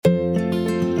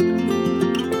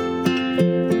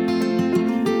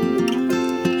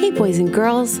boys and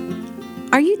girls.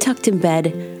 Are you tucked in bed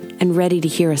and ready to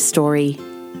hear a story?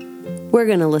 We're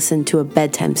going to listen to a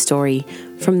bedtime story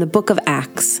from the book of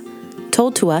Acts,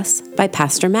 told to us by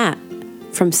Pastor Matt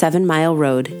from 7 Mile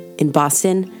Road in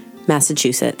Boston,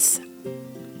 Massachusetts.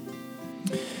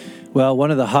 Well,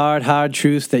 one of the hard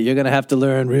truths that you're going to have to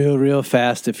learn real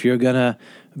fast if you're going to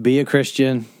be a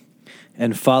Christian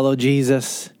and follow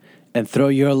Jesus and throw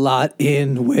your lot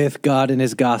in with God and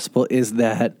his gospel is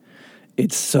that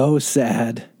it's so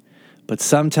sad, but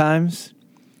sometimes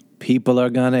people are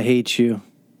going to hate you.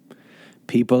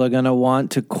 People are going to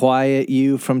want to quiet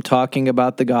you from talking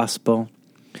about the gospel.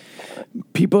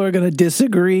 People are going to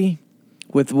disagree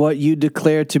with what you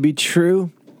declare to be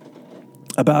true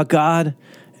about God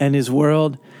and his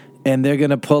world, and they're going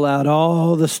to pull out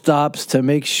all the stops to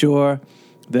make sure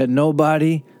that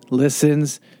nobody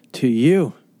listens to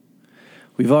you.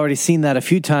 We've already seen that a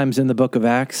few times in the book of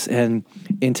Acts, and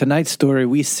in tonight's story,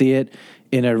 we see it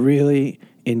in a really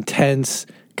intense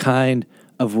kind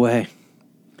of way.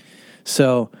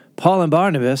 So Paul and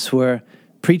Barnabas were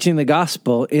preaching the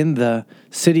gospel in the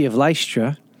city of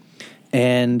Lystra,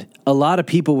 and a lot of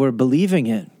people were believing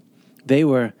it. They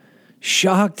were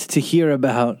shocked to hear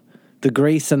about the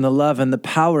grace and the love and the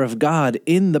power of God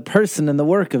in the person and the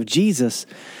work of Jesus,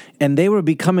 and they were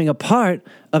becoming a part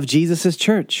of Jesus'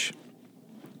 church.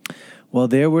 Well,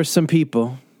 there were some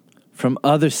people from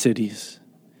other cities,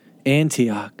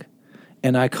 Antioch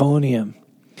and Iconium,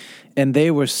 and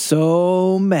they were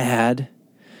so mad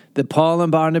that Paul and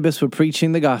Barnabas were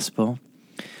preaching the gospel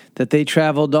that they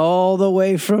traveled all the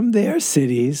way from their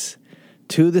cities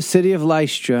to the city of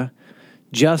Lystra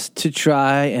just to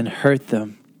try and hurt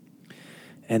them.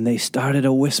 And they started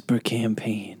a whisper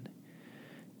campaign.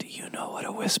 Do you know what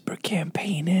a whisper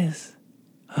campaign is?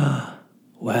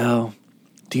 Well,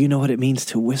 do you know what it means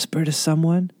to whisper to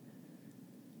someone?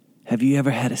 Have you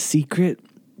ever had a secret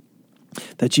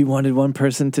that you wanted one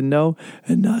person to know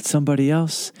and not somebody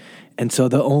else? And so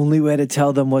the only way to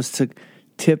tell them was to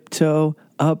tiptoe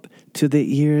up to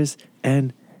the ears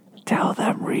and tell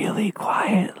them really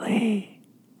quietly.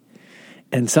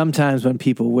 And sometimes when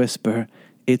people whisper,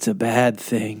 it's a bad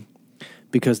thing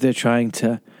because they're trying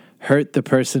to hurt the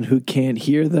person who can't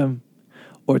hear them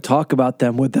or talk about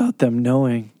them without them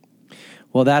knowing.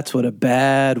 Well, that's what a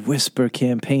bad whisper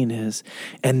campaign is.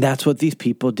 And that's what these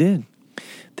people did.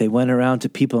 They went around to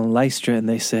people in Lystra and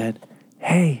they said,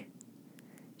 hey,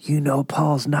 you know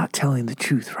Paul's not telling the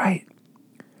truth, right?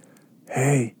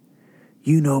 Hey,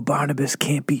 you know Barnabas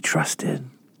can't be trusted.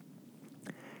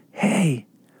 Hey,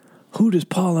 who does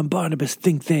Paul and Barnabas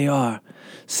think they are,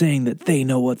 saying that they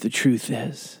know what the truth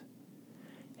is?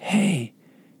 Hey,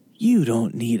 you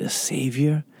don't need a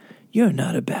savior. You're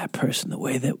not a bad person the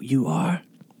way that you are.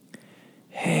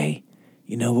 Hey,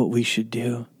 you know what we should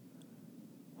do?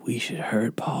 We should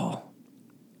hurt Paul.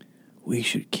 We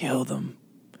should kill them.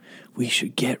 We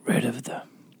should get rid of them.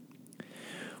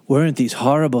 Weren't these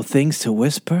horrible things to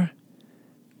whisper?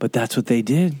 But that's what they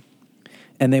did.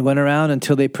 And they went around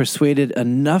until they persuaded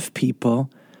enough people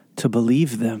to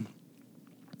believe them.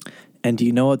 And do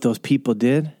you know what those people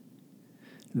did?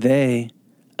 They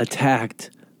attacked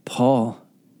Paul.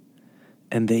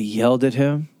 And they yelled at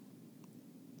him.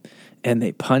 And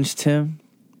they punched him.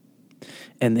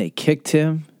 And they kicked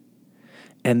him.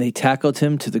 And they tackled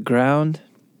him to the ground.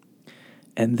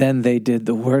 And then they did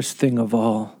the worst thing of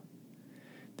all.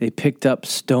 They picked up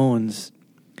stones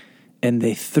and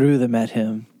they threw them at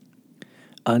him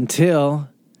until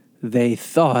they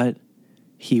thought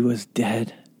he was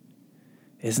dead.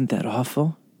 Isn't that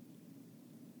awful?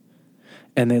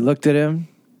 And they looked at him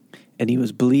and he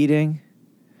was bleeding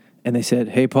and they said,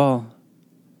 hey, Paul.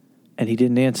 And he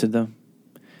didn't answer them.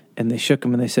 And they shook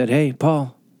him and they said, hey,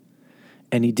 Paul.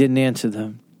 And he didn't answer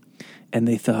them. And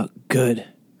they thought, good,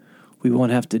 we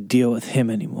won't have to deal with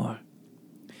him anymore.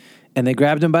 And they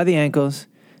grabbed him by the ankles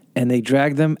and they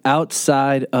dragged him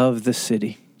outside of the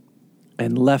city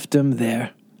and left him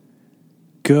there.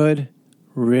 Good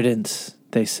riddance,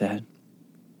 they said.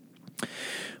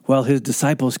 Well, his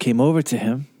disciples came over to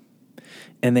him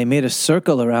and they made a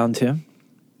circle around him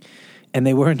and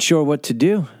they weren't sure what to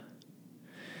do.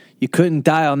 You couldn't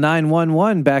dial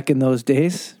 911 back in those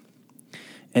days,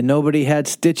 and nobody had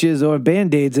stitches or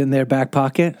Band-Aids in their back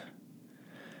pocket.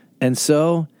 And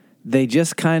so they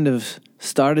just kind of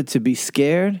started to be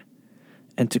scared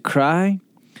and to cry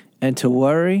and to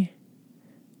worry.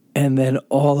 And then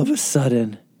all of a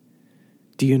sudden,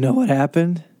 do you know what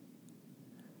happened?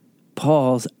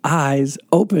 Paul's eyes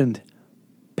opened.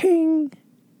 Ping!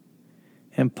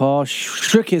 And Paul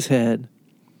shook his head.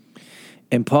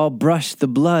 And Paul brushed the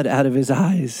blood out of his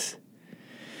eyes.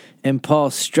 And Paul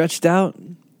stretched out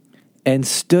and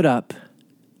stood up.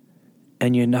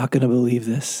 And you're not going to believe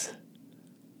this.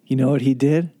 You know what he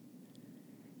did?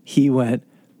 He went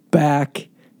back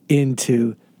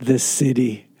into the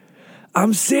city.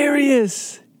 I'm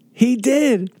serious. He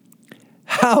did.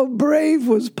 How brave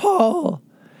was Paul?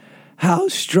 How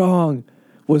strong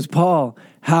was Paul?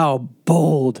 How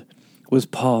bold was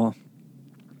Paul?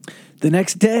 The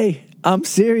next day, I'm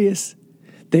serious,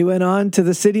 they went on to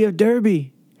the city of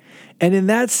Derbe. And in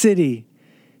that city,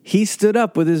 he stood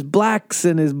up with his blacks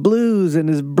and his blues and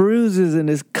his bruises and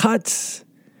his cuts.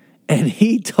 And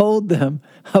he told them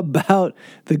about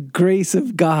the grace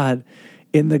of God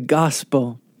in the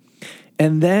gospel.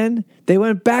 And then they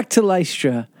went back to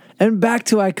Lystra and back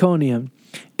to Iconium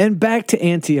and back to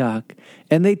Antioch.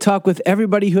 And they talked with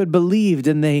everybody who had believed,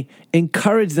 and they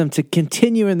encouraged them to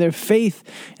continue in their faith.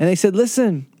 And they said,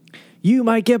 listen, you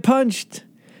might get punched.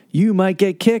 You might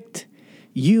get kicked.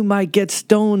 You might get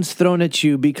stones thrown at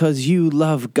you because you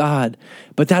love God.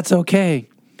 But that's okay.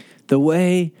 The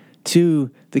way to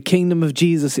the kingdom of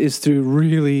Jesus is through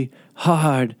really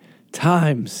hard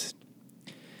times.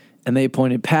 And they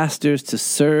appointed pastors to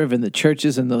serve in the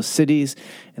churches in those cities.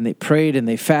 And they prayed and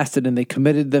they fasted and they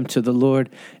committed them to the Lord.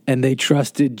 And they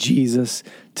trusted Jesus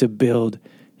to build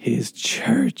his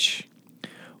church.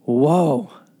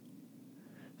 Whoa.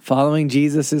 Following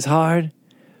Jesus is hard,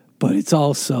 but it's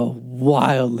also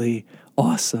wildly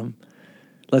awesome.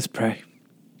 Let's pray.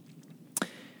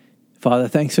 Father,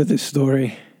 thanks for this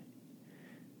story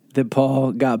that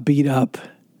Paul got beat up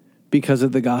because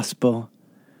of the gospel.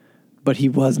 But he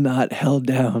was not held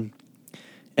down.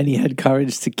 And he had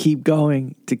courage to keep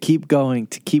going, to keep going,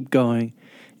 to keep going.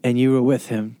 And you were with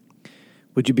him.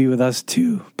 Would you be with us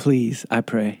too? Please, I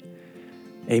pray.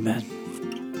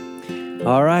 Amen.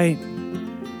 All right.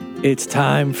 It's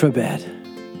time for bed.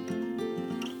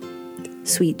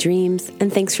 Sweet dreams,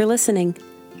 and thanks for listening.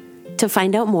 To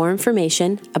find out more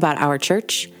information about our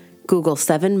church, Google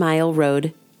 7 Mile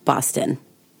Road, Boston.